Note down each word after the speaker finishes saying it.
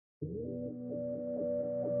Are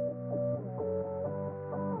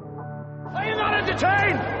you not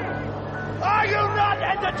entertained? Are you not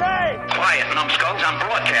entertained? Quiet, numbskulls, I'm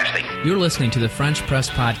broadcasting. You're listening to the French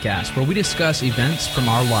Press Podcast, where we discuss events from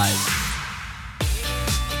our lives.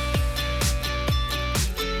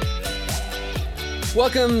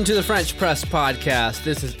 Welcome to the French Press Podcast.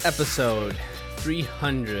 This is episode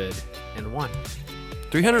 301.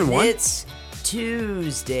 301? It's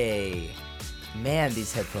Tuesday. Man,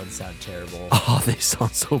 these headphones sound terrible. Oh, they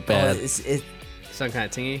sound so bad. Sound kind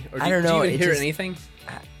of tingy? Or I don't know, Do you it even hear just- anything?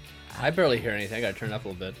 I barely hear anything. I gotta turn it up a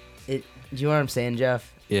little bit. Do you know what I'm saying,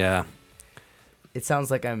 Jeff? Yeah. It sounds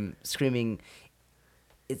like I'm screaming.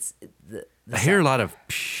 It's the I hear a lot of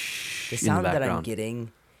the psh in the sound that I'm background.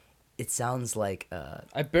 getting. It sounds like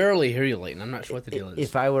I barely hear you, Leighton. I'm not sure what the deal is.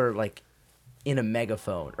 if I were like in a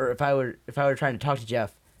megaphone, or if I were trying to talk to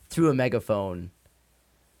Jeff through a megaphone.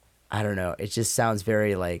 I don't know. It just sounds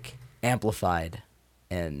very like amplified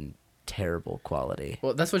and terrible quality.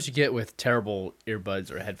 Well, that's what you get with terrible earbuds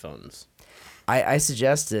or headphones. I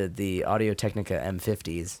suggested the Audio Technica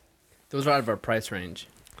M50s. Those are out of our price range.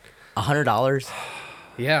 $100.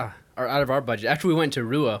 Yeah, are out of our budget. After we went to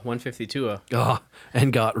Rua, 152. Oh,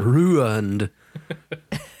 and got ruined.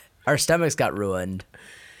 Our stomachs got ruined.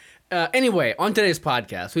 Anyway, on today's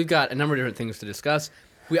podcast, we've got a number of different things to discuss.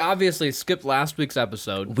 We obviously skipped last week's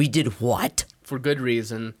episode We did what? for good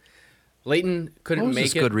reason. Leighton What couldn't was make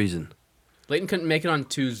this it. good reason? Leighton couldn't make it on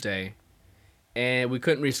Tuesday, and we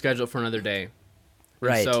couldn't reschedule for another day. And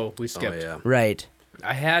Right. so we Oh, skipped. yeah. Right.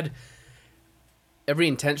 I had every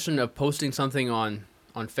intention of posting something on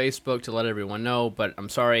Facebook to let everyone know, but I'm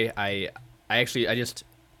sorry.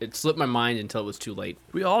 It slipped my mind until it was too late.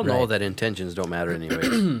 We all know Right. that intentions don't matter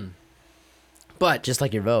anyway. But Just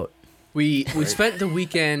like your vote. we spent the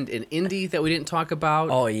weekend in Indy that we didn't talk about.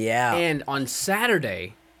 Oh, yeah. And on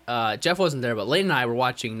Saturday, Jeff wasn't there, but Leighton and I were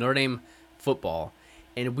watching Notre Dame football,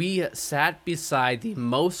 and we sat beside the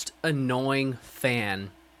most annoying fan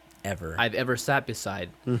Ever. I've ever sat beside.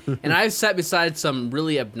 And I've sat beside some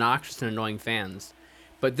really obnoxious and annoying fans,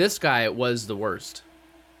 but this guy was the worst.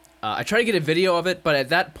 I tried to get a video of it, but at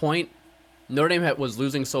that point, Notre Dame was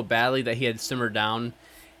losing so badly that he had simmered down,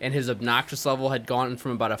 and his obnoxious level had gone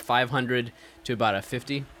from about a 500 to about a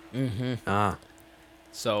 50. Ah.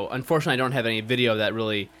 So unfortunately, I don't have any video that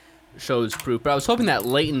really shows proof. But I was hoping that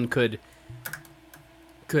Leighton could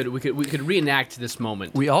reenact this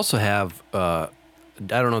moment. We also have, I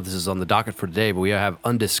don't know if this is on the docket for today, but we have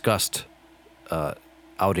undiscussed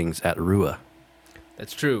outings at Rua.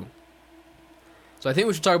 That's true. So I think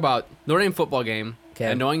we should talk about Notre Dame football game,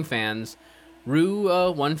 Okay. annoying fans, Rue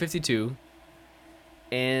 152,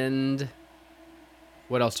 and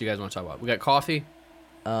what else do you guys want to talk about? We got coffee.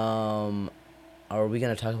 Are we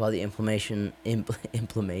going to talk about the implementation of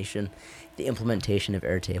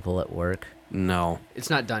Airtable at work? No. It's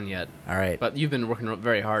not done yet, All right. but you've been working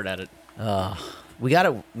very hard at it. We got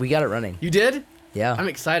it running. You did? Yeah. I'm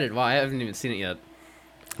excited. Wow, I haven't even seen it yet.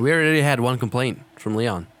 We already had one complaint from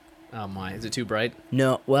Leon. Oh my, is it too bright?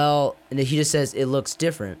 No, well, and he just says it looks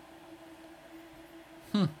different.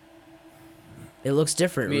 It looks I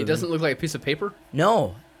different. mean, it Ruben. doesn't look like a piece of paper.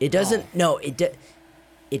 No, it doesn't. Oh. No,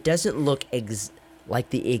 it doesn't look like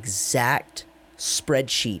the exact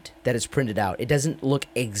spreadsheet that is printed out. It doesn't look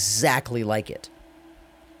exactly like it.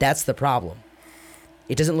 That's the problem.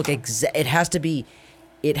 It doesn't look It has to be.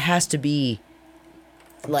 It has to be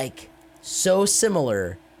like so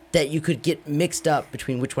similar that you could get mixed up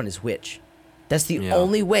between which one is which. That's the Yeah.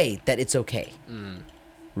 only way that it's okay.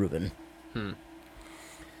 Ruben.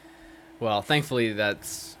 Well, thankfully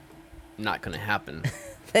that's not going to happen.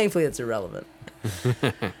 Thankfully, it's irrelevant.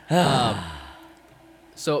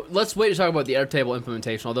 So let's wait to talk about the Airtable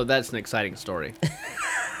implementation, although that's an exciting story.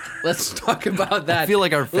 Let's talk about that. I feel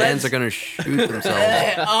like our fans are going to shoot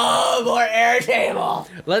themselves. Oh, more Airtable.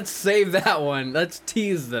 Let's save that one. Let's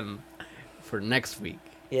tease them for next week.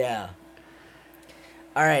 Yeah.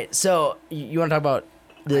 All right. So you want to talk about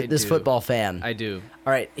this do. football fan? I do.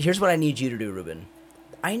 All right. Here's what I need you to do, Ruben.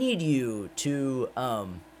 I need you to.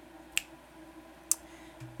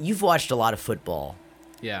 You've watched a lot of football.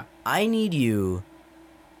 Yeah. I need you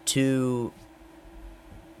to,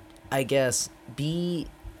 I guess, be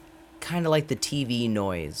kind of like the TV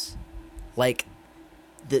noise. Like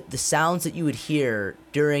the sounds that you would hear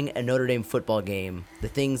during a Notre Dame football game, the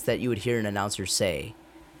things that you would hear an announcer say.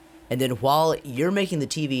 And then while you're making the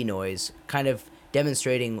TV noise, kind of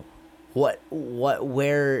demonstrating what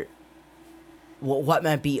might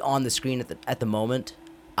be on the screen at the moment,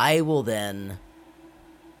 I will then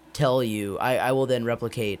tell you, I will then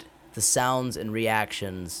replicate the sounds and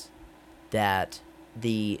reactions that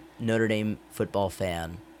the Notre Dame football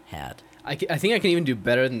fan had. I think I can even do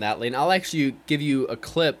better than that, Lane. I'll actually give you a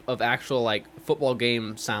clip of actual like football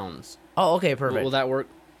game sounds. Oh, okay, perfect. Will that work?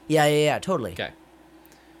 Yeah, totally. Okay.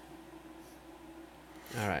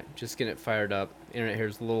 All right, just getting it fired up. Internet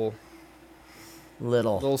here's a little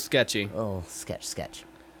Little sketchy. sketch.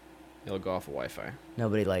 It'll go off of Wi-Fi.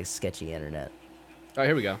 Nobody likes sketchy internet. All right,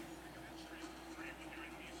 here we go.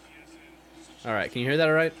 All right, can you hear that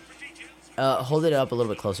all right? Hold it up a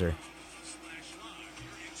little bit closer.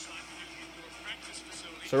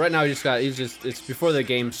 So right now it's before the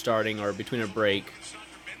game starting or between a break.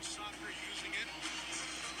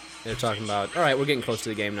 They're talking about, all right, we're getting close to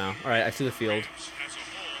the game now. All right, I see the field.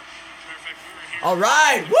 All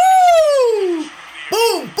right, woo!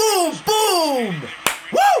 Boom, boom, boom!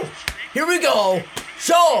 Woo! Here we go.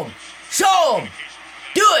 Show 'em.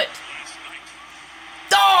 Do it.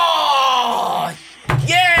 Oh!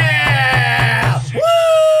 Yeah!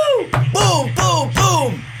 Woo! Boom, boom,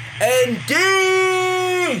 boom! And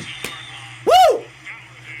D! Woo!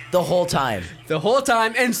 The whole time. The whole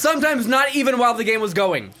time, and sometimes not even while the game was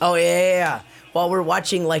going. Oh yeah. While we're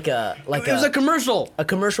watching it was a commercial. a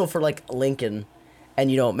commercial for like Lincoln, and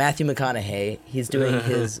Matthew McConaughey, he's doing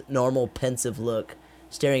his normal pensive look,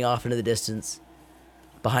 staring off into the distance,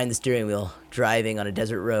 behind the steering wheel, driving on a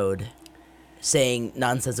desert road, saying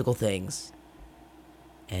nonsensical things,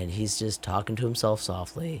 and he's just talking to himself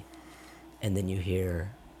softly, and then you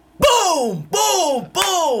hear, boom, boom,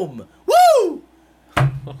 boom, woo!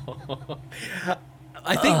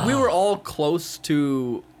 I think we were all close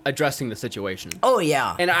to addressing the situation. Oh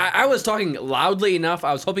yeah. And I was talking loudly enough.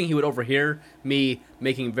 I was hoping he would overhear me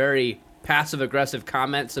making very passive-aggressive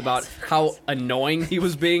comments about how annoying he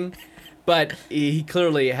was being. But he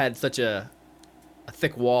clearly had such a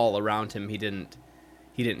thick wall around him he didn't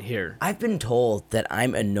hear. I've been told that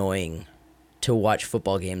I'm annoying to watch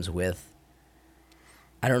football games with.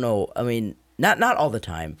 I don't know. I mean, not all the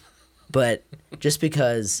time, but just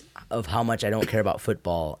because of how much I don't care about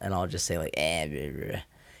football, and I'll just say like,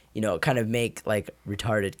 kind of make like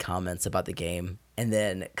retarded comments about the game, and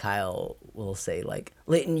then Kyle will say like,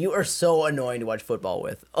 Leighton, you are so annoying to watch football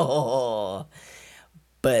with. Oh,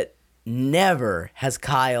 but never has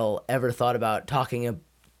Kyle ever thought about talking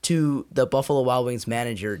to the Buffalo Wild Wings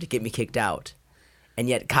manager to get me kicked out. And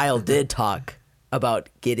yet Kyle did talk about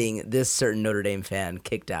getting this certain Notre Dame fan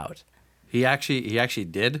kicked out. He actually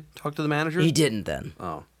did talk to the manager? He didn't then.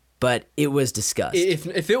 Oh. But it was discussed.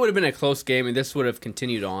 If it would have been a close game and this would have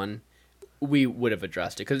continued on, we would have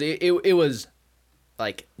addressed it. Because it was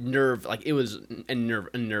like it was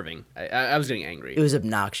unnerving. I was getting angry. It was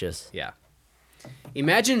obnoxious. Yeah.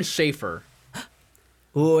 Imagine Schaefer.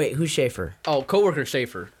 Wait, who's Schaefer? Oh, coworker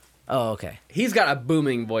Schaefer. Oh, okay. He's got a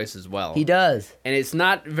booming voice as well. He does. And it's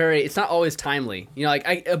not always timely.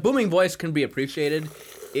 A booming voice can be appreciated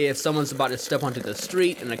if someone's about to step onto the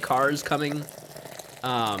street and a car is coming.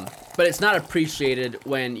 But it's not appreciated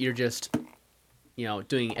when you're just,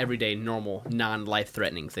 doing everyday normal,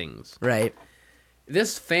 non-life-threatening things. Right.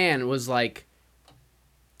 This fan was like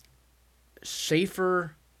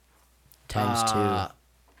Schaefer Times two.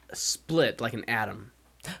 split like an atom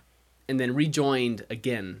and then rejoined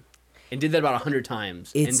again and did that about 100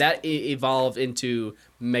 times. And that evolved into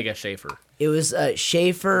Mega Schaefer. It was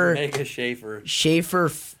Schaefer. Mega Schaefer. Schaefer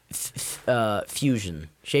fusion.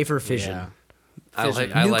 Schaefer fission.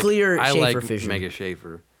 Yeah. Nuclear I Schaefer like fission. Mega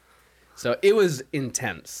Schaefer. So it was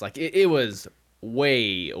intense. Like it was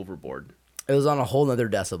way overboard. It was on a whole nother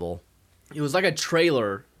decibel. It was like a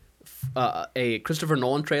trailer, a Christopher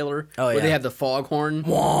Nolan trailer, where yeah. they have the foghorn.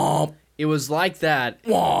 Womp. It was like that,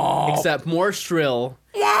 Womp. except more shrill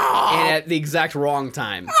Womp. and at the exact wrong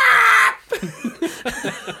time.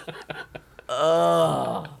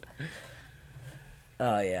 Oh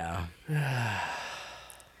yeah.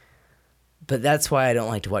 But that's why I don't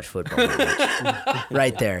like to watch football that much.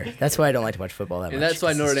 Right there. That's why I don't like to watch football that much. And that's why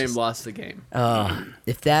 'cause Notre it's Dame just- lost the game.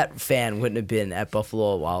 If that fan wouldn't have been at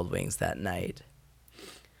Buffalo Wild Wings that night,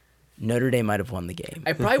 Notre Dame might have won the game.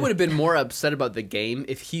 I probably would have been more upset about the game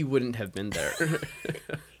if he wouldn't have been there.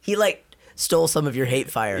 He stole some of your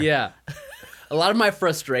hate fire. Yeah. A lot of my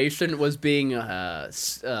frustration was being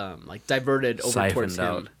diverted over towards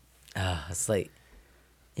Siphoned him. It's like,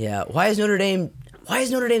 yeah. Why is Notre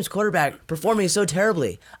Dame's quarterback performing so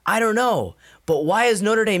terribly? I don't know. But why is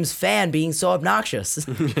Notre Dame's fan being so obnoxious?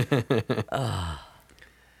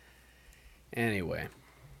 Anyway.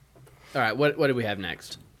 All right, what do we have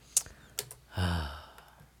next?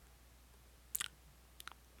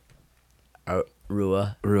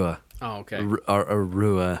 Rua. Rua. Oh, okay.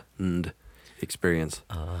 Ruined. experience.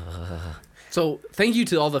 So thank you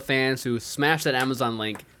to all the fans who smashed that Amazon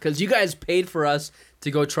link because you guys paid for us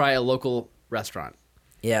to go try a local restaurant.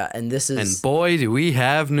 Yeah, and this is And boy, do we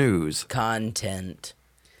have news. content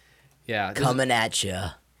Yeah, this coming at you.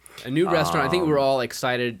 is a new restaurant. I think we were all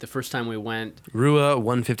excited the first time we went. Rua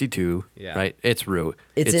 152. Yeah. Right? It's Rue.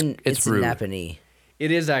 It's in Rue. Napanee.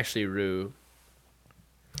 It is actually Rue.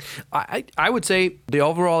 I would say the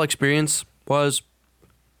overall experience was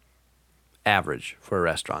average for a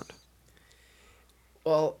restaurant.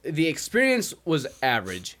 Well, the experience was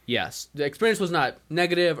average. Yes, the experience was not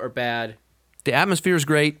negative or bad. The atmosphere is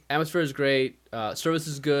great. Atmosphere is great. Service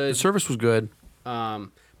is good. The service was good.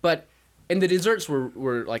 But and the desserts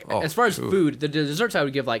were like Oh, as far as ooh. food, the desserts I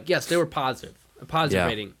would give like yes, they were positive, a positive Yeah.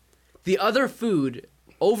 rating. The other food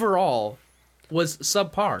overall was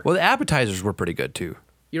subpar. Well, the appetizers were pretty good too.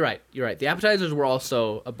 You're right. You're right. The appetizers were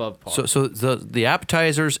also above par. So the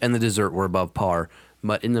appetizers and the dessert were above par,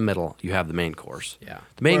 but in the middle you have the main course. Yeah.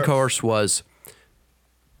 The main Or- course was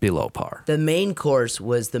below par. The main course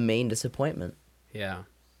was the main disappointment. Yeah.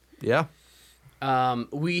 Yeah.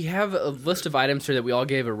 We have a list of items here that we all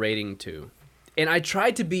gave a rating to, and I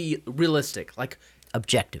tried to be realistic, like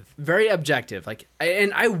Objective. very objective. Like,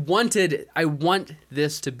 I want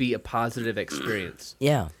this to be a positive experience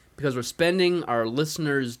Yeah. because we're spending our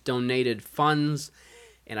listeners' donated funds,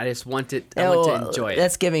 and I just want it. I want to enjoy it.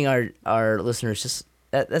 That's giving our listeners just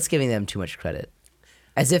that's giving them too much credit.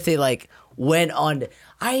 As if they like went on.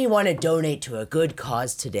 I want to donate to a good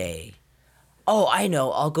cause today. Oh, I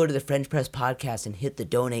know. I'll go to the French Press podcast and hit the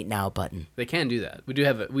donate now button. They can do that. We do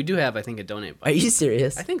have I think a donate Are button. you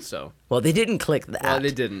serious? I think so. Well, they didn't click that. Well,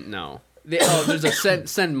 they didn't. No. There's a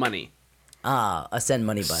send money. A send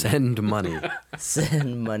money button. Send money.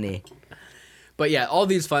 Send money. But yeah, all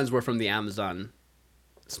these funds were from the Amazon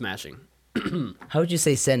smashing. How would you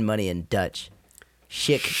say send money in Dutch?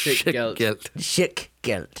 Schick. Schick geld. Schick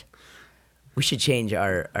geld. We should change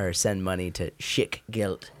our send money to schick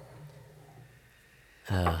geld.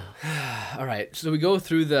 All right, so we go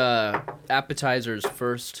through the appetizers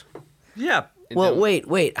first. Yeah. and Well, then-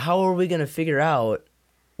 wait. How are we gonna figure out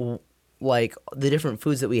like the different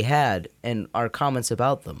foods that we had and our comments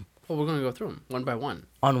about them? Well, we're gonna go through them one by one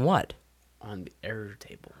On what? on the error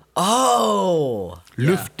table. Oh,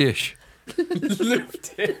 Luftdish.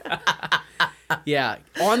 Yeah,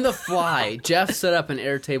 on the fly, Jeff set up an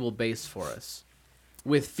Airtable base for us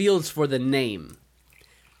with fields for the name.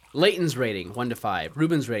 Leighton's rating 1 to 5,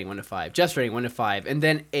 Ruben's rating 1 to 5, Jeff's rating 1 to 5, and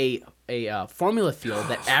then a formula field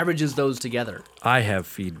that averages those together. I have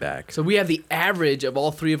feedback. So we have the average of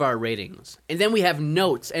all three of our ratings, and then we have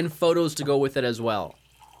notes and photos to go with it as well.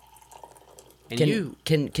 And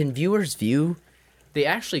can viewers view? they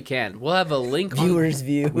actually can. We'll have a link on, Viewers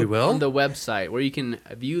view. We will? on the website where you can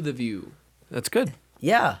view the view. That's good.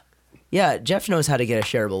 Yeah. Jeff knows how to get a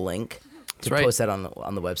shareable link to right. post that on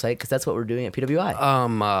the website because that's what we're doing at PWI.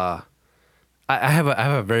 I have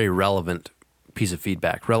a very relevant piece of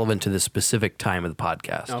feedback, relevant to this specific time of the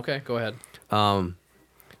podcast. Okay, go ahead.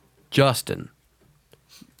 Justin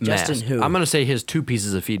Justin Mast. who? I'm going to say his two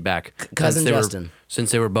pieces of feedback. Cousin since they were- Justin.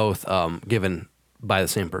 since they were both given by the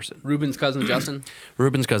same person. Ruben's cousin Justin.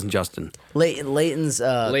 Ruben's cousin Justin. Leighton's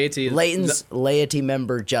Laity. Leighton's laity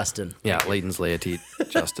member Justin. Yeah, Leighton's laity.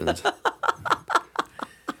 Justin's.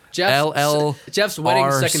 Jeff's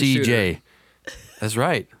wedding second shooter. LLRCJ. That's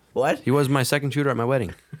right. What? He was my second shooter at my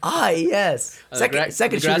wedding. Ah, yes. Second The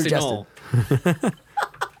shooter grassy Justin.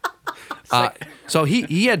 knoll. So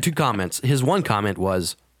he had two comments. His one comment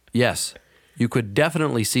was, yes, you could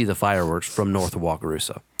definitely see the fireworks from north of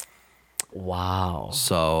Wakarusa. Wow.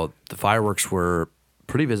 So the fireworks were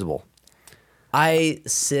pretty visible. I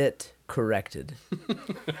sit corrected.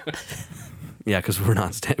 Yeah, because we're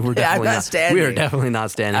not standing. We're Yeah, I'm definitely not not standing. We are definitely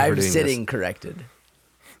not standing for I'm doing sitting corrected.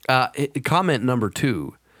 this. Comment number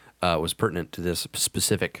 2 was pertinent to this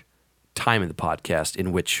specific time of the podcast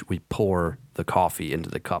in which we pour the coffee into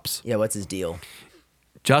the cups. Yeah, what's his deal?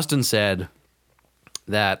 Justin said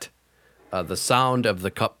that the sound of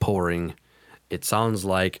the cup pouring, it sounds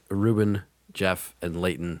like Ruben, Jeff, and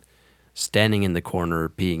Leighton standing in the corner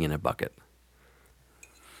peeing in a bucket.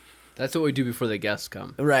 That's what we do before the guests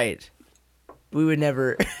come. Right. We would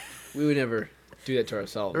never. We would never do that to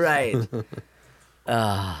ourselves. Right.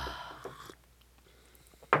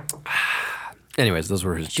 Anyways, those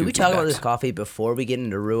were his two Should we talk about feedbacks. this coffee before we get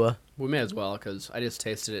into Rua? We may as well because I just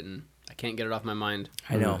tasted it and I can't get it off my mind.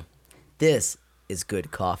 I know. This is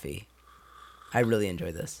good coffee. I really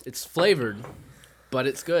enjoy this. It's flavored, but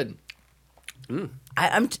it's good. Ruben,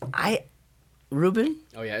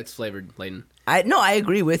 Oh yeah, it's flavored, Leighton. I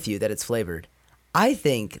agree with you that it's flavored. I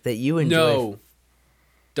think that you enjoy. No.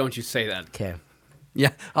 Don't you say that. Okay.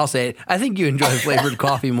 Yeah, I'll say it. I think you enjoy flavored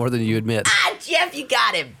coffee more than you admit. Ah, Jeff, you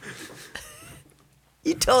got him.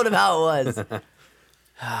 You told him how it was.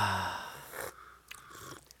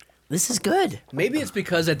 This is good. Maybe it's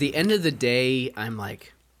because at the end of the day, I'm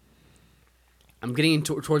getting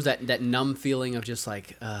towards that numb feeling of just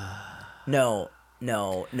like, No.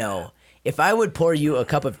 If I would pour you a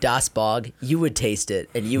cup of Das Bog, you would taste it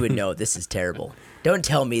and you would know this is terrible. Don't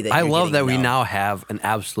tell me that. I you're love that getting we numb. now have an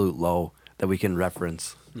absolute low that we can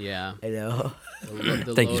reference. yeah. I know.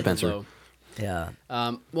 The Thank you, low- Spencer. low. Yeah.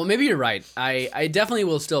 Well, maybe you're right. I definitely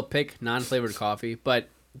will still pick non-flavored coffee, but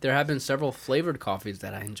there have been several flavored coffees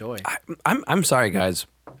that I enjoy. I'm sorry, guys.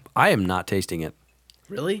 I am not tasting it.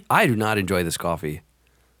 Really? I do not enjoy this coffee.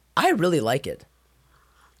 I really like it.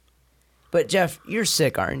 But Jeff, you're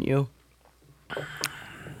sick, aren't you?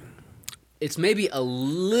 It's maybe a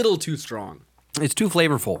little too strong. It's too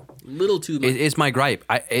flavorful. Little too much. It's my gripe.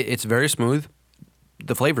 It's very smooth.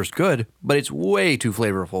 The flavor's good, but it's way too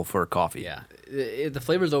flavorful for coffee. Yeah. The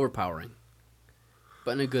flavor's overpowering,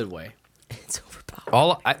 but in a good way. It's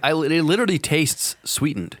overpowered. It literally tastes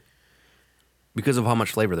sweetened because of how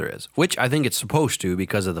much flavor there is, which I think it's supposed to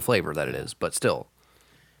because of the flavor that it is, but still.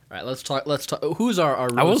 All right, let's talk. Who's our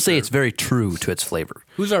roaster? I will say it's very true to its flavor.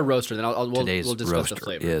 Who's our roaster? Then we'll Today's discuss roaster the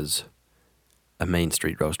flavor. is a Main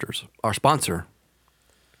Street Roasters, our sponsor.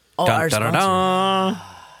 Oh, Dun, our dun, dun, sponsor. dun.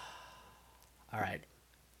 All right.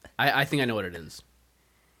 I think I know what it is.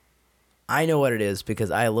 I know what it is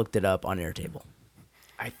because I looked it up on Airtable.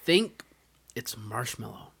 I think it's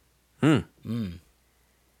marshmallow.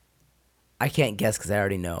 I can't guess because I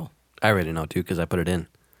already know. I already know too because I put it in.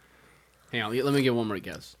 Hang on, let me get one more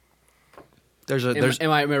guess. There's a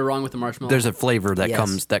Am I wrong with the marshmallow? there's a flavor that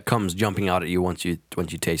Yes. comes jumping out at you once you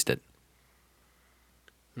taste it.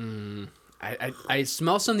 I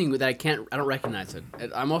smell something that I don't recognize it.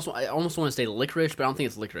 I almost want to say licorice, but I don't think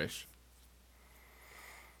it's licorice.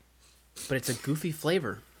 But it's a goofy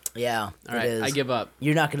flavor. Yeah, All right, it is. I give up.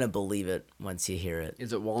 You're not going to believe it once you hear it.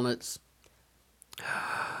 Is it walnuts,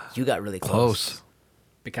 You got really close. Close.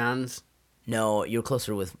 pecans, No, you're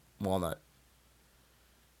closer with walnut.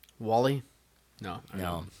 Wally? No. I don't No.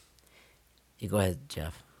 know. You go ahead,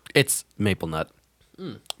 Jeff. It's maple nut.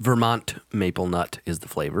 Vermont maple nut is the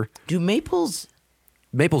flavor. Do maples...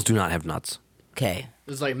 Maples do not have nuts, Okay.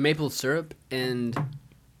 It's like maple syrup and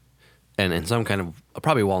and some kind of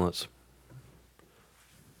probably walnuts.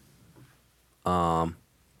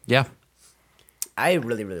 Yeah, I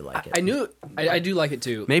really, really like it. I knew I do like it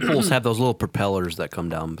too. maples have those little propellers that come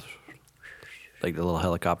down, like the little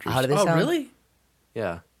helicopters. How do they Oh, sound? really?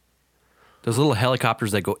 Yeah, those little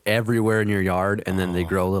helicopters that go everywhere in your yard, and then they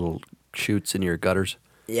grow little shoots in your gutters.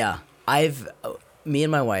 Yeah. Me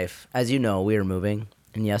and my wife, as you know, we are moving.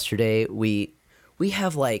 And yesterday we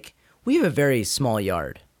have a very small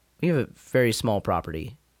yard. We have a very small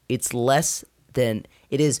property. It's less than,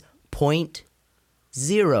 it is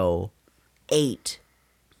 0.08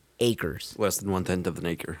 acres. Less than 1/10 of an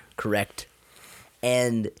acre. Correct.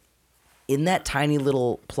 And in that tiny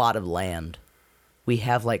little plot of land, we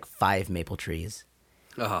have like 5 maple trees.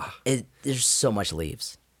 There's so much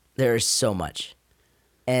leaves. There is so much.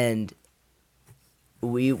 And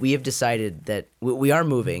we have decided that we are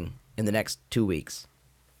moving in the next 2 weeks.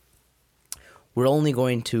 We're only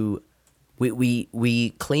going to we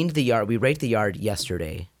cleaned the yard. We raked the yard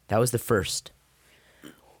yesterday. That was the first.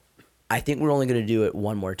 I think we're only going to do it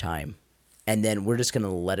one more time. And then we're just going to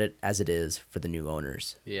let it as it is for the new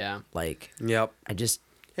owners. Yeah. Like, Yep.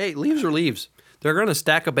 hey, Leaves are leaves. They're gonna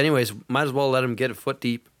stack up anyways. Might as well let them get a foot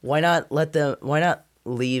deep. why not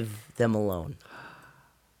leave them alone?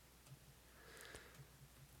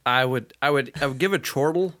 I would give a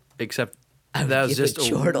chortle, except I would that was give a just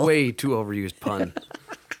a chortle. way too overused pun.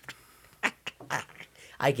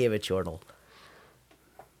 I gave it chortle.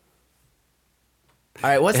 All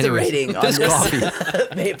right, what's Anyways, the rating on this this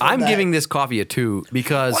coffee. maple I'm nut? giving this coffee a 2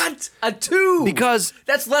 because What? A 2? because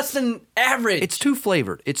that's less than average. it's too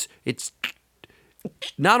flavored. It's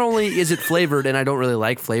not only is it flavored, and I don't really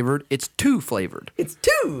like flavored. It's too flavored. It's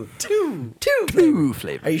two Too flavored.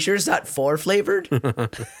 flavored. Are you sure it's not 4 flavored?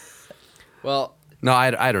 well, No,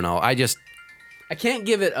 I don't know. I just I can't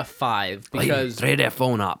give it a 5 because trade that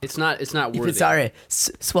phone up. it's not worthy. Sorry,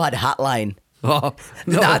 SWAT hotline. Oh,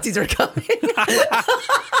 The Nazis are coming.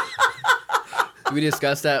 Did we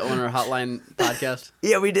discuss that on our hotline podcast?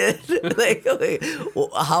 Yeah, we did. Well,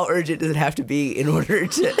 how urgent does it have to be in order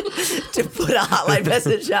to put a hotline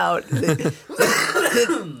message out?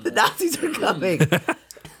 The Nazis are coming.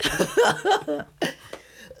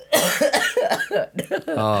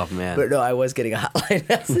 Oh man. But no, I was getting a hotline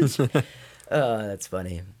message. Oh, that's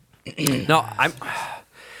funny. No,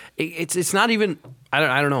 it's not even.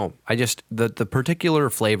 I don't know. I just the particular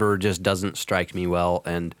flavor just doesn't strike me well,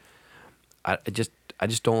 and I just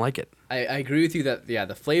don't like it. I agree with you that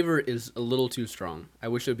the flavor is a little too strong. I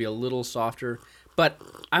wish it would be a little softer, but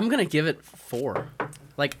I'm gonna give it 4.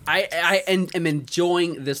 Like I am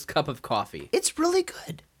enjoying this cup of coffee. It's really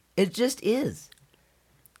good. It just is.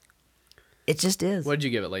 It just is. What did you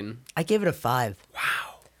give it, Layton? I gave it a 5.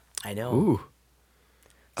 Wow. I know. Ooh,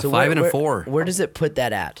 a So 5 and a where- 4. Where does it put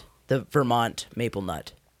that at? The Vermont maple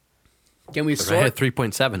nut. Can we I had sort?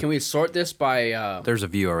 3.7. Can we sort this by There's a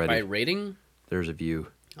view already. by rating? There's a view.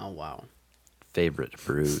 Oh wow. Favorite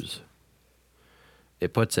brews.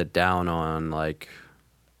 It puts it down on like.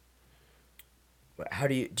 How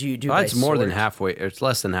do you do? Oh, by it's more than sort? halfway. It's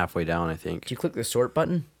less than halfway down, I think. Do you click the sort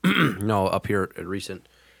button? No, up here at recent.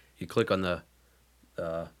 You click on the.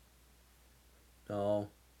 No.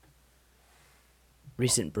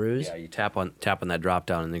 Recent brews. Yeah, you tap on that drop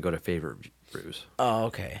down and then go to favorite brews. Oh,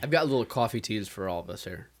 okay. I've got a little coffee tease for all of us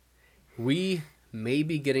here. We may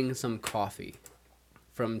be getting some coffee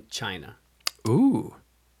from China. Ooh.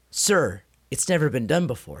 Sir, it's never been done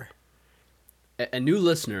before. A new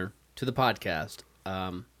listener to the podcast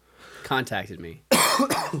contacted me,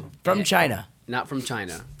 From China. not from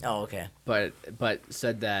China, Oh, okay. but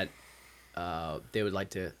said that they would like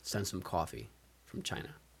to send some coffee from China.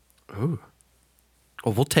 Ooh.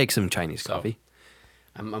 Well, we'll take some Chinese So, coffee.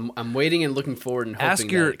 I'm waiting and looking forward and hoping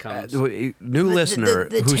Ask your that it comes. new listener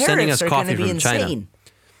the who's sending tariffs us are coffee gonna be from China. insane.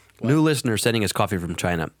 New listener sending us coffee from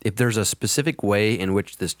China. If there's a specific way in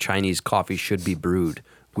which this Chinese coffee should be brewed,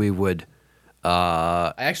 we would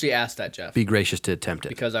I actually asked that, Jeff, be gracious to attempt it.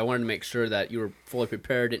 because I wanted to make sure that you were fully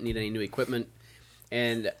prepared, didn't need any new equipment.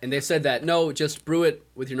 And they said that, no, just brew it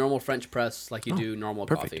with your normal French press like you do normal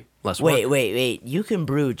Perfect. coffee. Less work. Wait. You can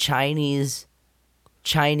brew Chinese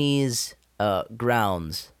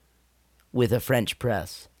grounds with a French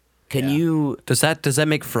press. Can Yeah. you Does that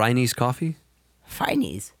make Frinese coffee?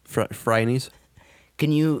 Chinese? Frinese?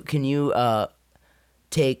 Can you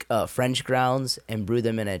take French grounds and brew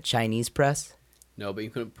them in a Chinese press? No, but you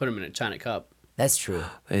couldn't put them in a China cup. That's true.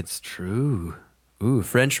 It's true. Ooh,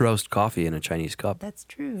 French roast coffee in a Chinese cup. That's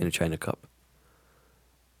true. In a China cup.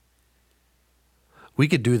 We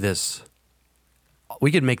could do this.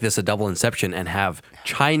 We could make this a double inception and have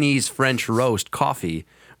Chinese French roast coffee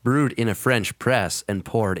brewed in a French press and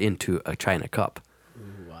poured into a China cup.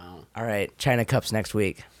 Ooh, wow. All right, China cups next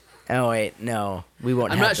week. Oh wait, no, we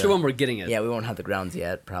won't. I'm have not sure when we're getting it. Yeah, we won't have the grounds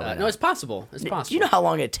yet. Probably. No, it's possible. It's possible. Do you know how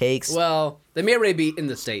long it takes? Well, they may already be in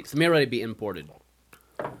the States. They may already be imported.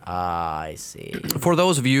 I see. For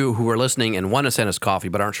those of you who are listening and want to send us coffee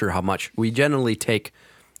but aren't sure how much, we generally take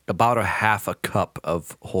about a half a cup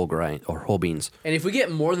of whole grind or whole beans. And if we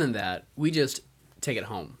get more than that, we just take it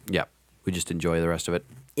home. Yeah, we just enjoy the rest of it.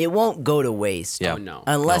 It won't go to waste. Yeah. Oh, no.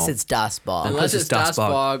 Unless No. it's Das Ball. Unless it's Das Das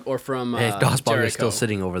Bog. Bog or from Hey, Dosbog Jericho. is still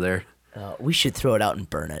sitting over there. We should throw it out and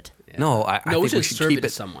burn it. No, I No, we think should serve keep it to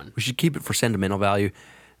someone. We should keep it for sentimental value.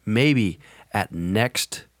 Maybe at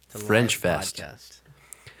next The French live Fest,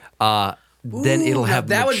 podcast. then Ooh, it'll now have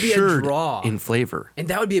that would be a matured draw. in flavor. And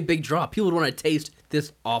that would be a big draw. People would want to taste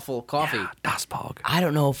this awful coffee. Dosbog. I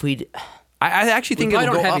don't know if we'd. I actually think probably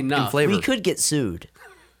it'll don't go have up in enough. flavor. We could get sued.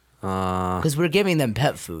 Because we're giving them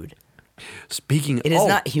pet food. Speaking, It is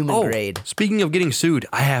not human grade. Speaking of getting sued,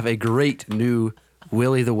 I have a great new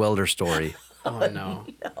Willie the Welder story. Oh, no.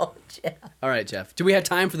 Oh, Jeff. All right, Jeff. Do we have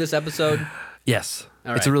time for this episode? Yes,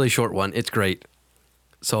 All it's a right. really short one. It's great.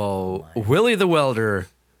 So Willie the Welder.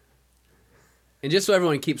 And just so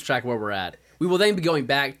everyone keeps track of where we're at, we will then be going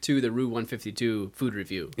back to the Rue 152 food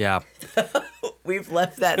review. Yeah, We've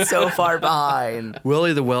left that so far behind.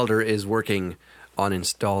 Willie the Welder is working on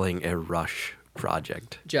installing a Rush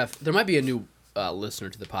project. Jeff, there might be a new listener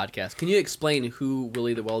to the podcast. Can you explain who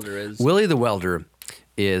Willie the Welder is? Willie the Welder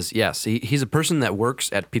is, yes, he's a person that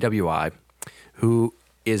works at PWI who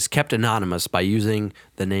is kept anonymous by using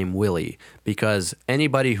the name Willie because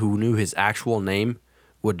anybody who knew his actual name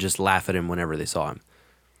would just laugh at him whenever they saw him.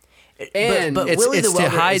 And but it's- Willie it's the to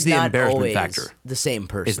Welder hide is the not embarrassment always factor. The same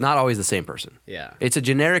person. It's not always the same person. Yeah. It's a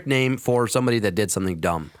generic name for somebody that did something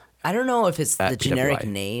dumb. I don't know if it's At the generic PWI.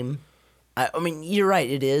 name. I mean, you're right,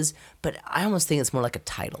 it is, but I almost think it's more like a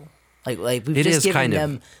title. Like we've It just is given kind of.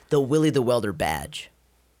 them the Willie the Welder badge.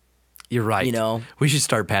 You're right. You know? we should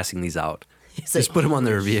start passing these out. It's Just like, put them on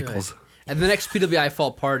their vehicles. At the next PWI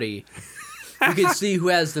fall party, we can see who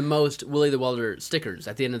has the most Willie the Welder stickers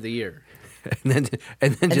at the end of the year. And then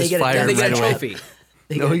they just get a fire And him they right get a away. trophy.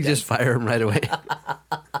 No, you just fire him right away.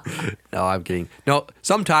 No, I'm kidding. No,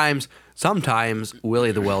 sometimes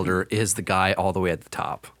Willie the Welder is the guy all the way at the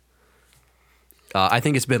top. I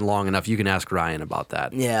think it's been long enough. You can ask Ryan about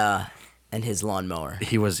that. Yeah, and his lawnmower.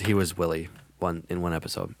 He was Willie in one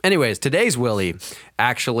episode. Anyways, today's Willie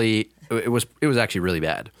actually it was actually really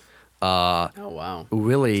bad. Oh wow.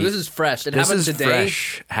 Willie. So this is fresh. It This happened is today.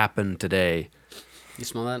 fresh. Happened today. You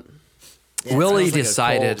smell that? Yeah, it Willie sounds like a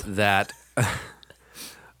decided cold.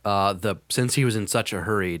 that since he was in such a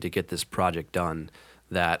hurry to get this project done,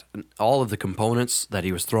 that all of the components that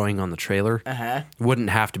he was throwing on the trailer wouldn't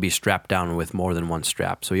have to be strapped down with more than one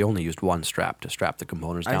strap. So he only used one strap to strap the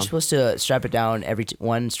components Aren't down. you supposed to strap it down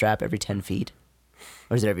one strap every 10 feet?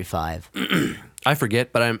 Or is it every 5? I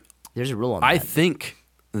forget, but There's a rule on I that. think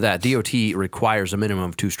that DOT requires a minimum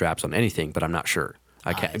of 2 straps on anything, but I'm not sure.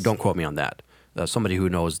 I can't. I Don't see. quote me on that. Somebody who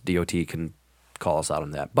knows DOT can call us out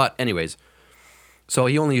on that. But anyways, so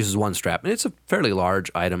he only uses one strap, and it's a fairly large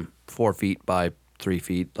item, 4 feet by 3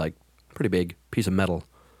 feet, like pretty big piece of metal,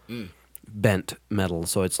 bent metal.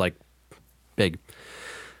 So it's like big.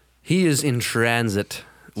 He is in transit.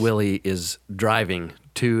 Willie is driving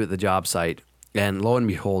to the job site, and lo and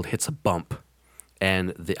behold, hits a bump,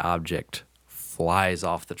 and the object flies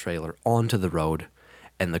off the trailer onto the road,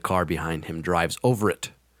 and the car behind him drives over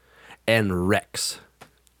it and wrecks.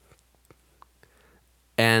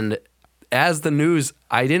 And as the news,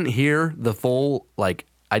 I didn't hear the full,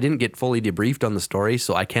 I didn't get fully debriefed on the story,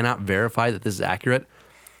 so I cannot verify that this is accurate.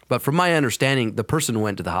 But from my understanding, the person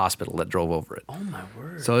went to the hospital that drove over it. Oh my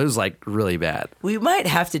word. So it was really bad. We might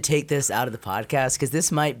have to take this out of the podcast because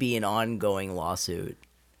this might be an ongoing lawsuit.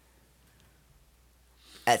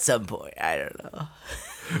 At some point, I don't know.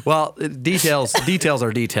 Well, details are details.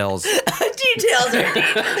 Details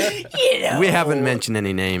are, We haven't mentioned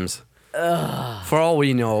any names. For all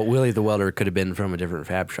we know, Willie the Welder could have been from a different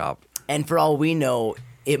fab shop. And for all we know,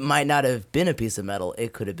 it might not have been a piece of metal.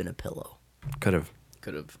 It could have been a pillow. Could have.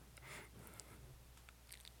 Could have.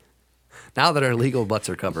 Now that our legal butts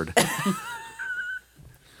are covered.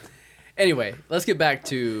 Anyway, let's get back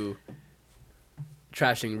to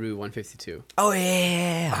trashing Rue 152. Oh,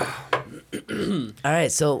 yeah. All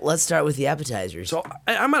right, so let's start with the appetizers. So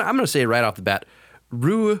I'm gonna say right off the bat,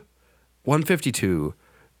 Rue 152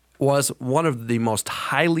 was one of the most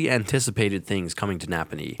highly anticipated things coming to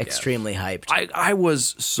Napanee. Extremely hyped. I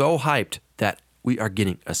was so hyped that we are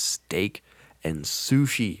getting a steak and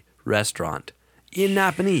sushi restaurant in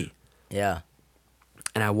Napanee. Yeah.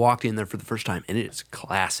 And I walked in there for the first time, and it is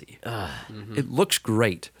classy. It looks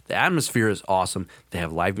great. The atmosphere is awesome. They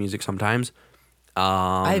have live music sometimes.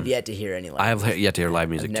 I have yet to hear any I have yet to hear live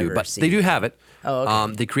music too, never but seen they do that. have it. Oh,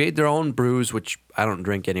 okay. They create their own brews, which I don't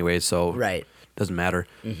drink anyway, so Right. doesn't matter.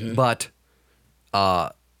 But, yeah,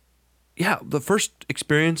 the first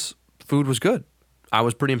experience, food was good. I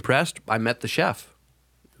was pretty impressed. I met the chef.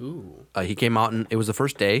 Ooh. He came out, and it was the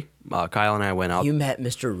first day. Kyle and I went out, You met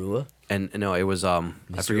Mr. Rua? and no, it was I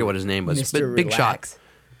forget what his name was, Mr. but big Relax.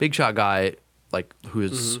 shot guy, like who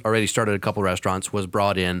has already started a couple restaurants, was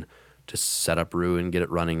brought in to set up Rue and get it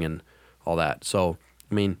running and all that. So,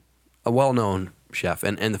 I mean, a well-known chef,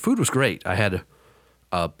 and the food was great. I had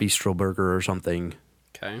a bistro burger or something,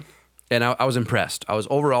 Okay. and I was impressed. I was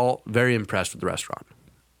overall very impressed with the restaurant.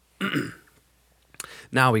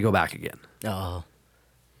 Now we go back again. Oh.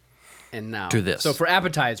 And now To this. So for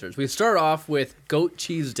appetizers, we start off with goat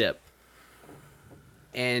cheese dip.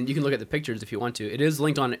 And you can look at the pictures if you want to. It is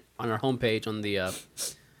linked on our homepage on the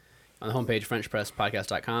homepage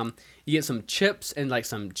FrenchPressPodcast.com. You get some chips and like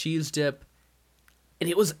some cheese dip, and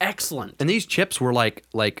it was excellent. And these chips were like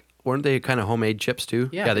weren't they kind of homemade chips too?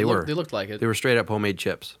 Yeah, they were. They looked like it. They were straight up homemade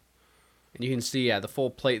chips. And you can see the full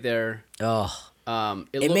plate there. Oh. It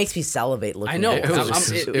It looked- makes me salivate looking I know. at It it.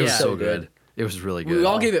 was, it- it was yeah. so good. It was really good. We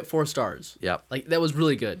all gave it 4 stars. Yep. Like that was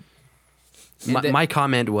really good. My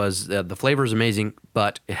comment was the flavor is amazing,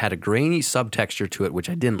 but it had a grainy subtexture to it, which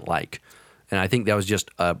I didn't like. And I think that was just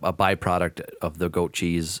a byproduct of the goat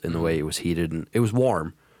cheese and the way it was heated. And it was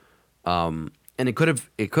warm. And it could have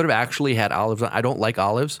actually had olives on. I don't like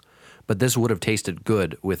olives, but this would have tasted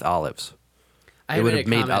good with olives. I It had would made have a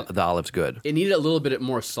made comment. the olives good. It needed a little bit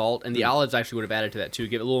more salt, and the olives actually would have added to that too,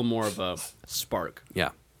 give it a little more of a spark. Yeah.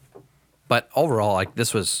 But overall, like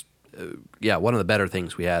this was, one of the better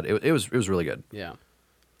things we had. It was really good. Yeah.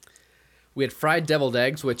 We had fried deviled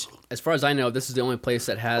eggs, which, as far as I know, this is the only place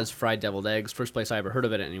that has fried deviled eggs. First place I ever heard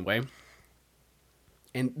of it, anyway.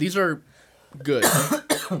 And these are good.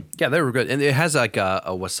 Yeah, they were good, and it has like a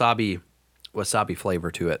wasabi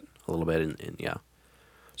flavor to it a little bit, and yeah.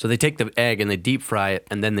 So they take the egg and they deep fry it,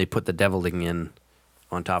 and then they put the deviling in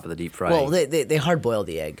on top of the deep frying. Well, they hard boil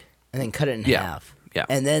the egg and then cut it in yeah, half. Yeah.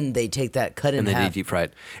 And then they take that cut in And then they half. deep fry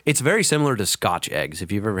it. It's very similar to Scotch eggs.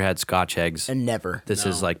 If you've ever had Scotch eggs, And never. this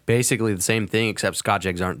is like basically the same thing, except Scotch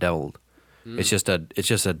eggs aren't deviled. It's just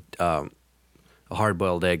a hard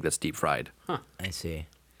boiled egg that's deep fried. I see.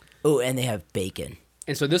 Oh, and they have bacon.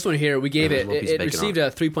 And so this one here, we gave Yeah, a it. little piece of It bacon received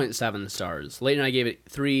a 3.7 stars. Leighton and I gave it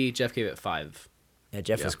 3. Jeff gave it 5. Yeah,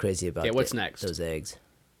 Jeff was crazy about Okay, what's next? those eggs.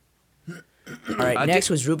 All right, next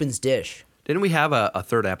was Ruben's dish. Didn't we have a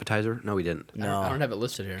third appetizer? No, we didn't. No. I don't have it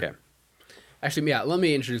listed here. Okay. Actually, yeah. Let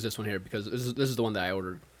me introduce this one here because this is the one that I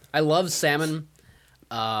ordered. I love salmon,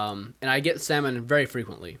 and I get salmon very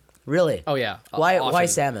frequently. Really? Oh yeah. Why often.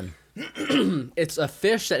 salmon? It's a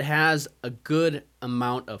fish that has a good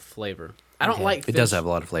amount of flavor. I don't Okay. like. It Fish. does have a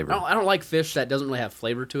lot of flavor. I don't like fish that doesn't really have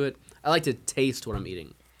flavor to it. I like to taste what I'm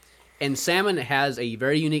eating. And salmon has a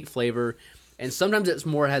very unique flavor, and sometimes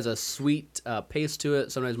has a sweet paste to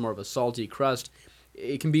it. Sometimes more of a salty crust.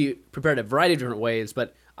 It can be prepared a variety of different ways,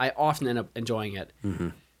 but I often end up enjoying it. Mm-hmm.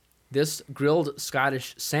 This grilled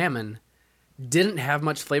Scottish salmon didn't have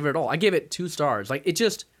much flavor at all. I gave it 2 stars. Like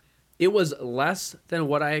it was less than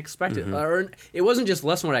what I expected, Mm-hmm. or it wasn't just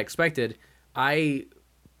less than what I expected. I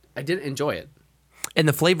didn't enjoy it. And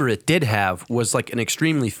the flavor it did have was like an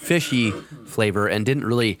extremely fishy flavor, and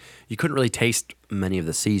you couldn't really taste many of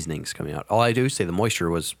the seasonings coming out. All I do say the moisture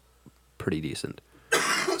was pretty decent.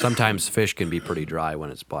 Sometimes fish can be pretty dry when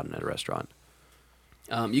it's bought in at a restaurant.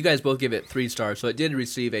 You guys both give it 3 stars, so it did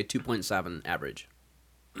receive a 2.7 average.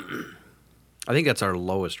 I think that's our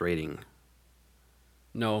lowest rating.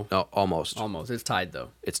 No, No, almost. almost. It's tied though.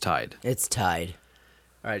 It's tied. It's tied.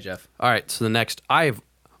 All right, Jeff. All right, so the next, I've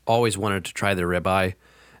always wanted to try their ribeye,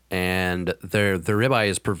 and their ribeye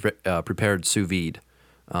is prepared sous vide.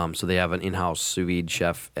 So they have an in-house sous vide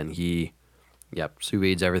chef, and sous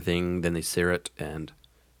vide's everything. Then they sear it, and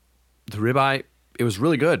the ribeye, it was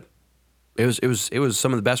really good. It was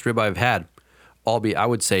some of the best ribeye I've had, albeit I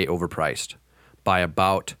would say overpriced by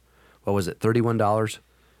about, what was it, $31?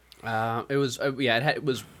 It was it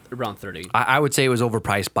was around 30. I would say it was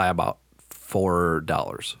overpriced by about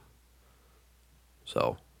 $4.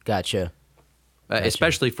 So, Gotcha.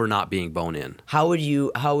 especially for not being bone in. How would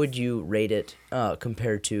you rate it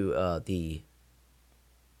compared to the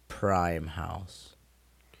Prime House?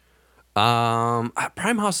 Prime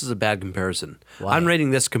House is a bad comparison. Why? I'm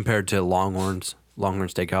rating this compared to Longhorn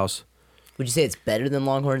Steakhouse. Would you say it's better than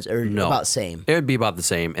Longhorns or No, about same? It would be about the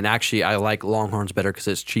same. And actually, I like Longhorns better because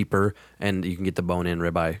it's cheaper, and you can get the bone-in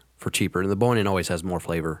ribeye for cheaper. And the bone-in always has more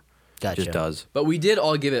flavor. Gotcha. It just does. But we did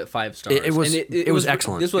all give it 5 stars. It was And it was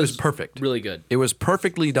excellent. This It was perfect. Really good. It was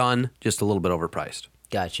perfectly done, just a little bit overpriced.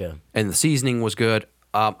 Gotcha. And the seasoning was good.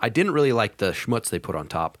 I didn't really like the schmutz they put on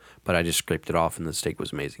top, but I just scraped it off, and the steak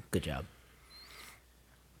was amazing. Good job.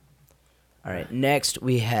 All right, next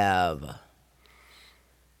we have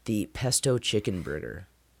the pesto chicken burger.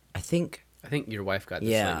 I think, I think your wife got this.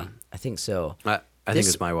 yeah, Leighton. I think so. I think This-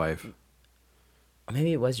 it's my wife.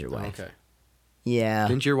 Maybe it was your wife. Okay. Yeah,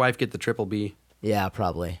 Didn't your wife get the triple B? yeah,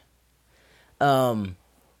 probably. I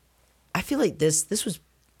feel like this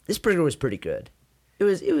burger was pretty good.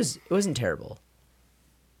 It wasn't terrible.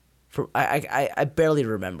 I barely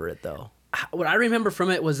remember it though. What I remember from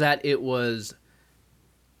it was that it was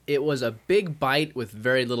a big bite with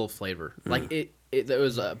very little flavor. Like it there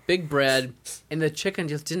was a big bread, and the chicken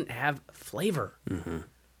just didn't have flavor.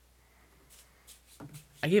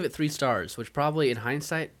 I gave it 3 stars, which probably in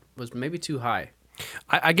hindsight was maybe too high.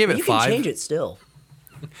 I gave it You 5. can change it still.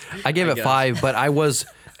 I gave it guess. 5, but I was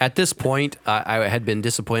at this point I had been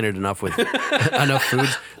disappointed enough with enough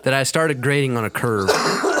foods that I started grading on a curve.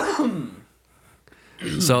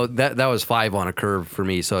 So that was 5 on a curve for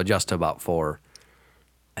me. So just to about 4.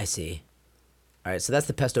 I see. All right, so that's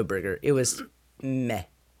the pesto burger. It was meh.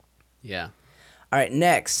 Yeah. All right,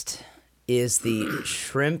 next is the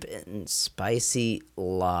shrimp and spicy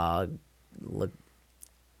Lager?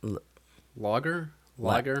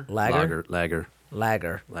 lager. Lager.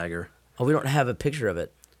 Oh, we don't have a picture of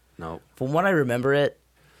it. No. From what I remember,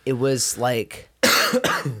 it was like,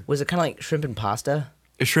 was it kind of like shrimp and pasta?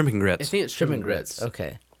 It's shrimp and I grits. think it's shrimp and grits.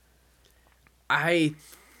 Okay. I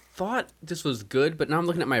thought this was good, but now I'm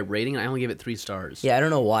looking at my rating and I only gave it 3 stars. Yeah, I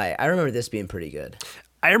don't know why. I remember this being pretty good.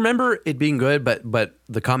 I remember it being good, but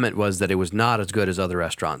the comment was that it was not as good as other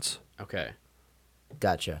restaurants Okay.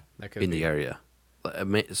 Gotcha. That could in be. the area.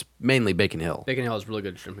 It's mainly Bacon Hill. Bacon Hill is really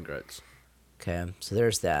good shrimp and grits. Okay, so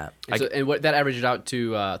there's that. And what that averaged out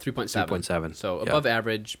to 3.7. 3.7, So yeah. above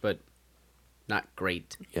average, but not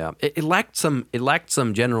great. Yeah, it lacked some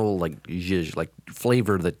general like zhuzh, like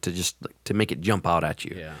flavor that to make it jump out at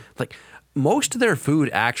you. Yeah. Like most of their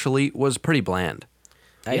food actually was pretty bland.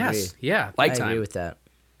 I agree. Yeah. Like I time. agree with that.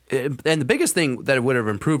 And the biggest thing that would have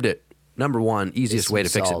improved it, number one, easiest Is way to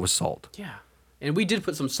some fix it salt. was salt. Yeah. And we did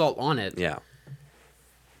put some salt on it. Yeah.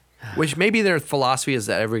 Which maybe their philosophy is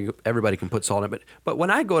that everybody can put salt in it. But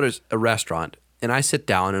when I go to a restaurant and I sit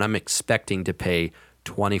down and I'm expecting to pay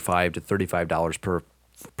 $25 to $35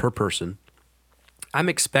 per person, I'm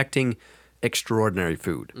expecting extraordinary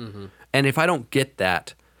food. And if I don't get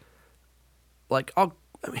that, like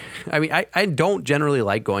I don't generally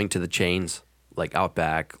like going to the chains like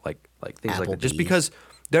Outback, like things like that, just Applebee's. because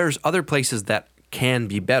there's other places that can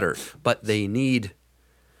be better, but they need,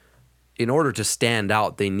 in order to stand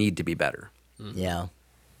out, they need to be better. Yeah.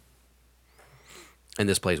 And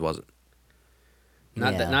this place wasn't.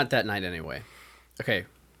 Not Yeah. not that night anyway. Okay,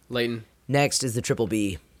 Leighton. Next is the Triple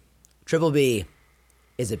B. Triple B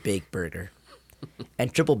is a big burger,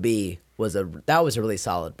 and Triple B was a really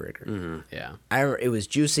solid burger. Yeah. It was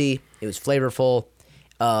juicy. It was flavorful.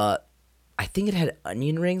 I think it had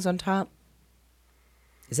onion rings on top.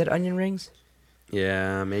 Is that onion rings?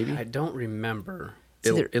 Yeah, maybe. I don't remember.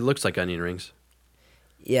 It looks like onion rings.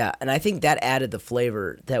 Yeah, and I think that added the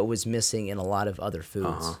flavor that was missing in a lot of other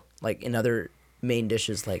foods, like in other main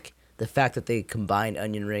dishes, like the fact that they combined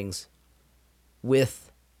onion rings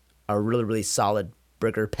with a really, really solid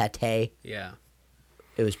burger pate. Yeah.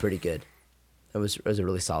 It was pretty good. It was a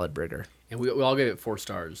really solid burger. And we all gave it 4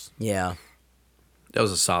 stars. Yeah. That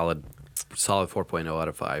was a solid 4.0 out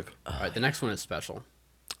of 5. All right, the next one is special.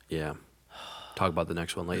 Yeah. Talk about the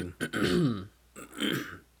next one, Leighton.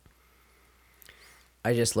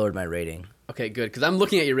 I just lowered my rating. Okay, good. Because I'm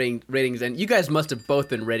looking at your ratings, and you guys must have both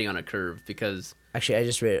been rating on a curve because Actually,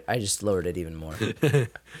 I just lowered it even more.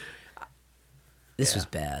 This was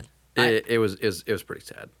bad. It was pretty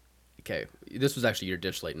sad. okay, this was actually your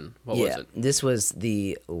dish, Leighton. What Yeah, was it? this was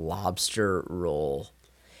the lobster roll.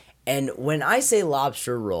 And when I say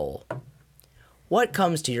lobster roll, what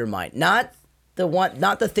comes to your mind? Not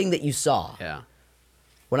the thing that you saw. Yeah.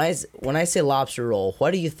 When I say lobster roll,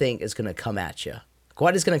 what do you think is going to come at you?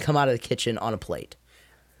 What is going to come out of the kitchen on a plate?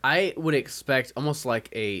 I would expect almost like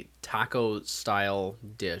a taco style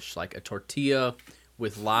dish, like a tortilla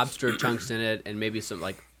with lobster chunks in it and maybe some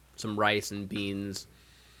rice and beans,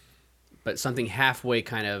 but something halfway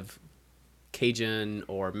kind of Cajun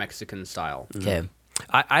or Mexican style. Okay.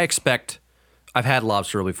 I expect, I've had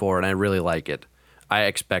lobster roll before and I really like it. I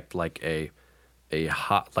expect like a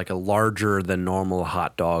larger than normal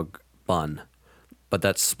hot dog bun, but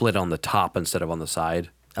that's split on the top instead of on the side.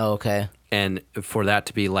 Oh, okay. And for that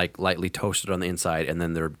to be like lightly toasted on the inside, and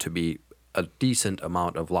then there to be a decent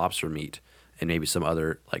amount of lobster meat and maybe some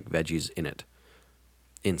other like veggies in it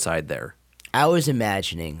inside there. I was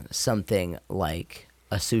imagining something like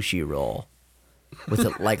a sushi roll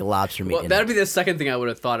with like a lobster meat Well, in that'd it. be the second thing I would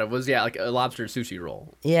have thought of was like a lobster sushi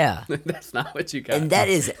roll. Yeah. That's not what you got. And that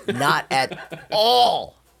is not at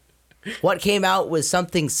all. What came out was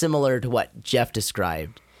something similar to what Jeff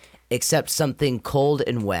described, except something cold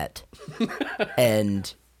and wet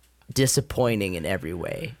and disappointing in every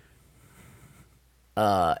way.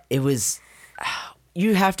 It was,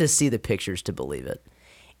 you have to see the pictures to believe it.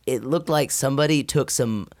 It looked like somebody took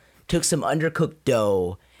some undercooked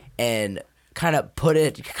dough and kind of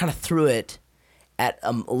threw it at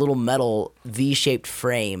a little metal V-shaped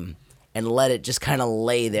frame and let it just kind of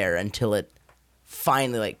lay there until it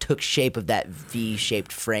finally like took shape of that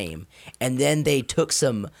V-shaped frame. And then they took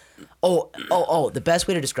some the best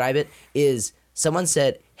way to describe it is someone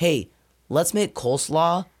said, "Hey, let's make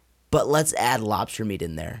coleslaw, but let's add lobster meat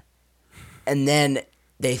in there." And then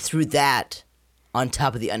they threw that on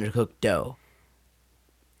top of the undercooked dough.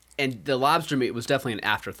 And the lobster meat was definitely an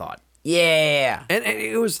afterthought. Yeah. And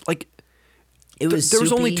it was like It was there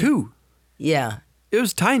was only soupy. 2. Yeah. It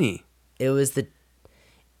was tiny. It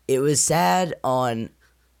was sad on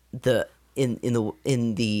the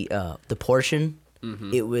the portion.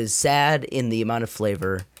 Mm-hmm. It was sad in the amount of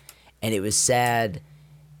flavor, and it was sad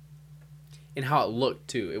And how it looked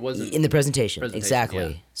too. It wasn't in the presentation. Presentation, Exactly.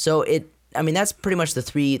 yeah. So that's pretty much the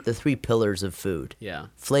three pillars of food. Yeah.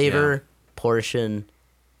 Flavor, portion,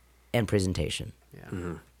 and presentation.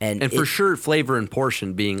 Yeah. And for sure, flavor and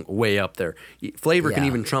portion being way up there. Flavor can Yeah.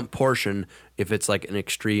 even trump portion if it's like an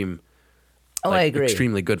extreme. Oh, like I agree.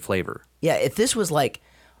 Extremely good flavor. Yeah, if this was like,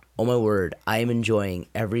 oh my word, I am enjoying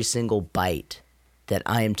every single bite that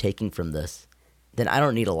I am taking from this, then I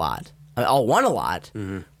don't need a lot. I mean, I'll want a lot,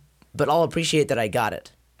 but I'll appreciate that I got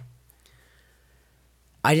it.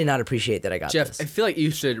 I did not appreciate that I got Jeff, this. I feel like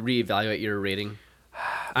you should reevaluate your rating.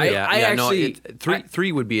 I actually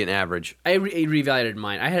three would be an average. I reevaluated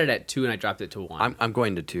mine. I had it at 2 and I dropped it to 1. I'm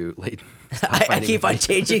going to 2. Leighton. I keep on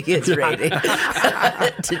changing his rating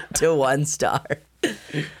to 1 star.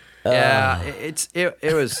 Yeah, it's a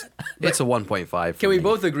 1.5. For Can we me.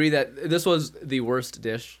 both agree that this was the worst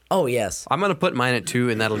dish? Oh yes, I'm gonna put mine at 2,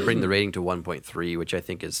 and that'll bring the rating to 1.3, which I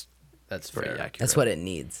think is That's pretty fair. accurate. that's what it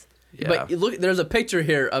needs. Yeah. But look, there's a picture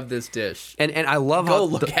here of this dish. And I love Go how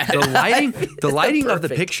look at the it. lighting the lighting of the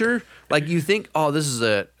Perfect. picture, like you think, oh, this is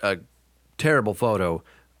a terrible photo,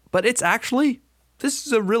 but this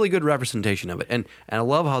is a really good representation of it. And I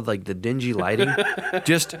love how like the dingy lighting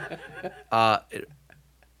just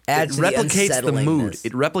Adds to replicates the mood. unsettlingness.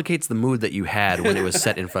 It replicates the mood that you had when it was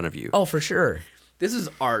set in front of you. Oh, for sure. This is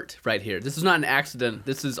art right here. This is not an accident.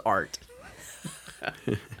 This is art.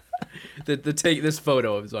 the take this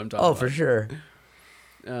photo is what I'm talking Oh, about. for sure.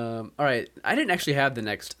 All right, I didn't actually have the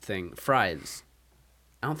next thing, fries.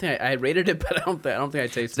 I don't think I rated it, but I don't think I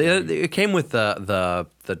tasted it. It came with the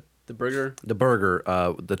The burger. burger,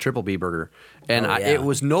 the Triple B burger, and Oh, yeah. it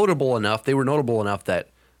was notable enough. They were notable enough that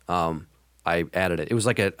I added it. It was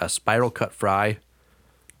like a spiral cut fry,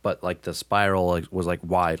 but like the spiral was like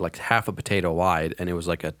wide, like half a potato wide, and it was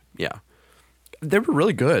like They were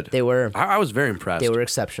really good. They were. I was very impressed. They were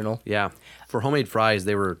exceptional. Yeah, for homemade fries,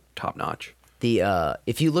 they were top notch. The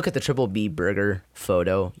if you look at the Triple B burger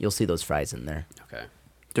photo, you'll see those fries in there. Okay.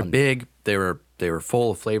 They're big. They were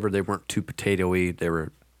full of flavor. They weren't too potatoey. They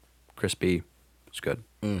were crispy. It's good.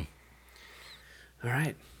 All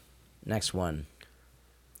right. Next one.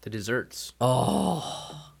 The desserts.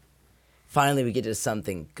 Finally, we get to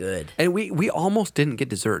something good. And we almost didn't get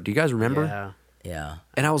dessert. Do you guys remember? Yeah. Yeah.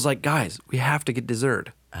 And I was like, guys, we have to get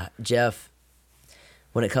dessert. Jeff,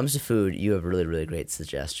 when it comes to food, you have really, really great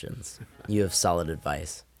suggestions. You have solid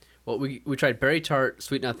advice. Well, we tried berry tart,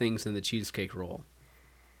 sweet nothings, and the cheesecake roll.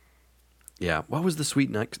 Yeah. What was the sweet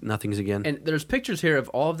nothings again? And there's pictures here of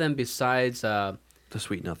all of them basides the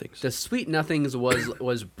sweet nothings. the sweet nothings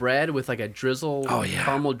was bread with like a drizzle,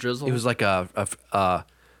 caramel drizzle. It was like a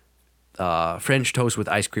French toast with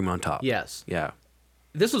ice cream on top. Yes. Yeah.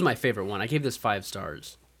 This was my favorite one. I gave this 5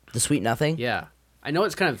 stars. The sweet nothing? Yeah. I know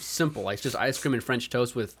it's kind of simple, like just ice cream and French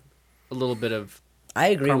toast with a little bit of I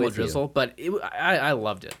agree caramel with drizzle, but I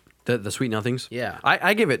loved it. The sweet nothings? Yeah.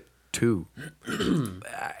 I give it 2.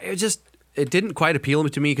 It didn't quite appeal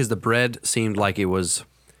to me because the bread seemed like it was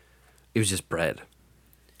just bread.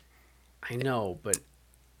 I know, but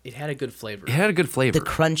it had a good flavor. It had a good flavor. The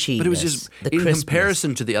crunchiness, But it was just, the in crispness.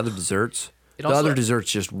 comparison to the other desserts, It the also- other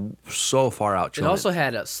desserts just so far It outshone also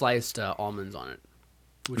had sliced almonds on it.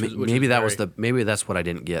 Which maybe was that was very- maybe that's what I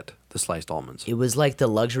didn't get, the sliced almonds. It was like the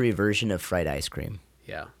luxury version of fried ice cream.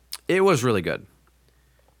 Yeah. It was really good.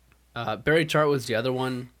 Berry tart was the other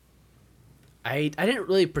one. I didn't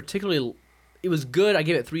really particularly. It was good. I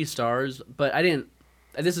gave it 3 stars, but I didn't.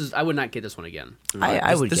 I would not get this one again.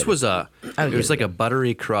 I would. This get was it. a I would it was get like a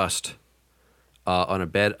buttery crust on a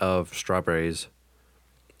bed of strawberries,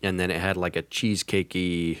 and then it had like a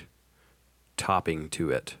cheesecakey topping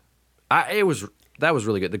to it. That was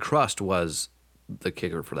really good. The crust was the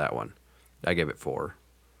kicker for that one. I gave it 4.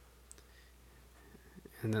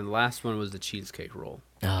 And then the last one was the cheesecake roll.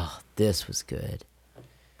 Oh, this was good.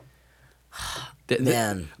 Th-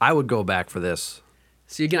 Man. I would go back for this.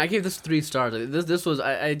 See, again, I gave this 3 stars. This was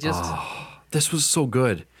I just. This was so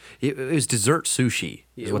good. It was dessert sushi,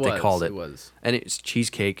 is It what they was, called it. it was. And it's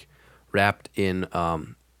cheesecake wrapped in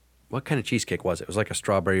what kind of cheesecake was it? It was like a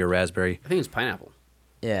strawberry or raspberry. I think it was pineapple.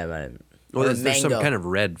 Yeah, but Well, or there's some mango. kind of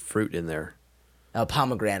red fruit in there. Oh,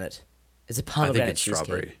 pomegranate. Is it I pomegranate think it's cheesecake?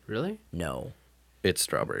 strawberry. Really? No. It's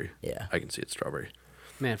strawberry. Yeah. I can see it's strawberry.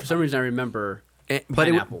 Man, for some reason I remember. But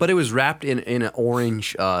Pineapple. it was wrapped in an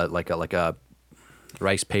orange like a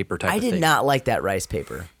rice paper type I of thing. did not like that rice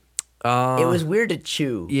paper. It was weird to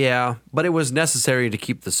chew. Yeah, but it was necessary to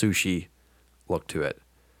keep the sushi look to it.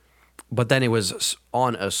 But then it was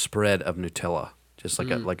on a spread of Nutella, just like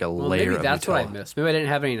a Well, layer maybe of that's Nutella. what I missed. Maybe I didn't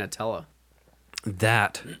have any Nutella.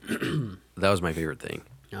 That was my favorite thing.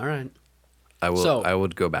 All right. I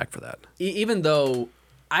would go back for that. Even though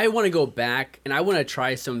I want to go back and I want to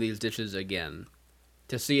try some of these dishes again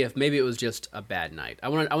to see if maybe it was just a bad night. I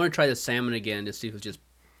want to try the salmon again to see if it was just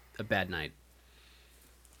a bad night.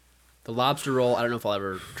 The lobster roll, I don't know if I'll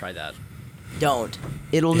ever try that. Don't.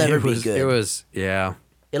 It'll never It be was- good. It was yeah.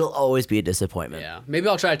 It'll always be a disappointment. Yeah, maybe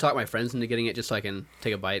I'll try to talk my friends into getting it just so I can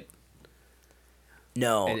take a bite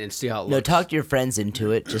No. and see how it No, looks. talk your friends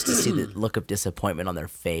into it just to see the look of disappointment on their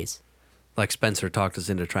face. Like Spencer talked us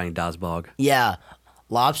into trying Das Bog. Yeah.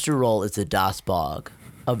 Lobster roll is the Das Bog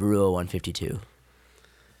of Rua 152.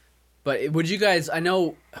 But would you guys? I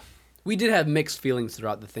know we did have mixed feelings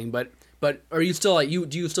throughout the thing, but are you still like you?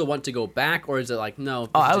 Do you still want to go back, or is it like no?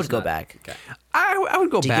 Oh, this is I would just go not- back Okay. I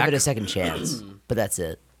would go to back. give it a second chance, but that's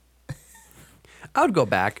it. I would go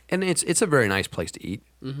back, and it's a very nice place to eat.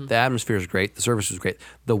 The atmosphere is great. The service was great.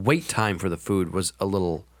 The wait time for the food was a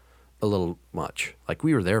little much. Like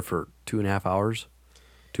we were there for 2.5 hours,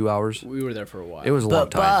 2 hours. We were there for a while. It was a long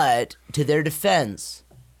time. But to their defense,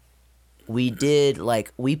 we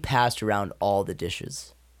passed around all the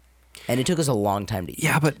dishes, and it took us a long time to eat.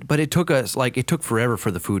 Yeah, but it took forever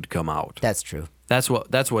for the food to come out. That's true. That's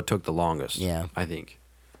what took the longest. Yeah. I think.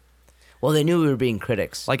 Well, they knew we were being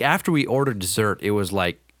critics. Like after we ordered dessert, it was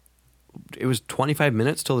 25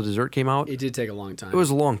 minutes till the dessert came out. It did take a long time. It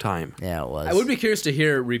was a long time. Yeah, it was. I would be curious to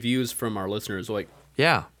hear reviews from our listeners. Like,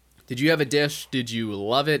 Yeah. did you have a dish? Did you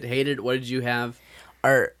love it? Hate it? What did you have?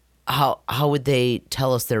 Or how would they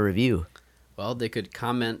tell us their review? Well, they could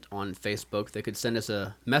comment on Facebook. They could send us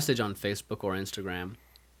a message on Facebook or Instagram.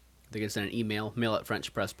 They could send an email,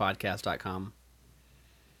 mail@frenchpresspodcast.com.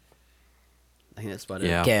 I think that's about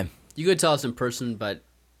Yeah. it. Okay, You could tell us in person, but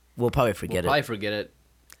we'll probably we'll forget probably it forget it.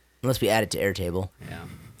 unless we add it to Airtable. Yeah.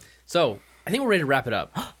 So, I think we're ready to wrap it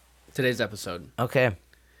up. Today's episode. Okay.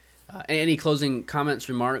 Any closing comments,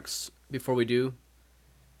 remarks before we do?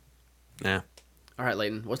 Yeah. All right,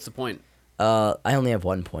 Leighton, what's the point? I only have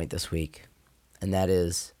one point this week, and that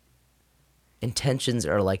is intentions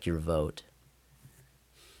are like your vote.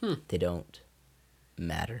 They don't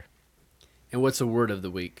matter. And what's the word of the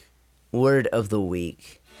week? Word of the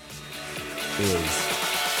week is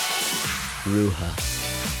Ruha.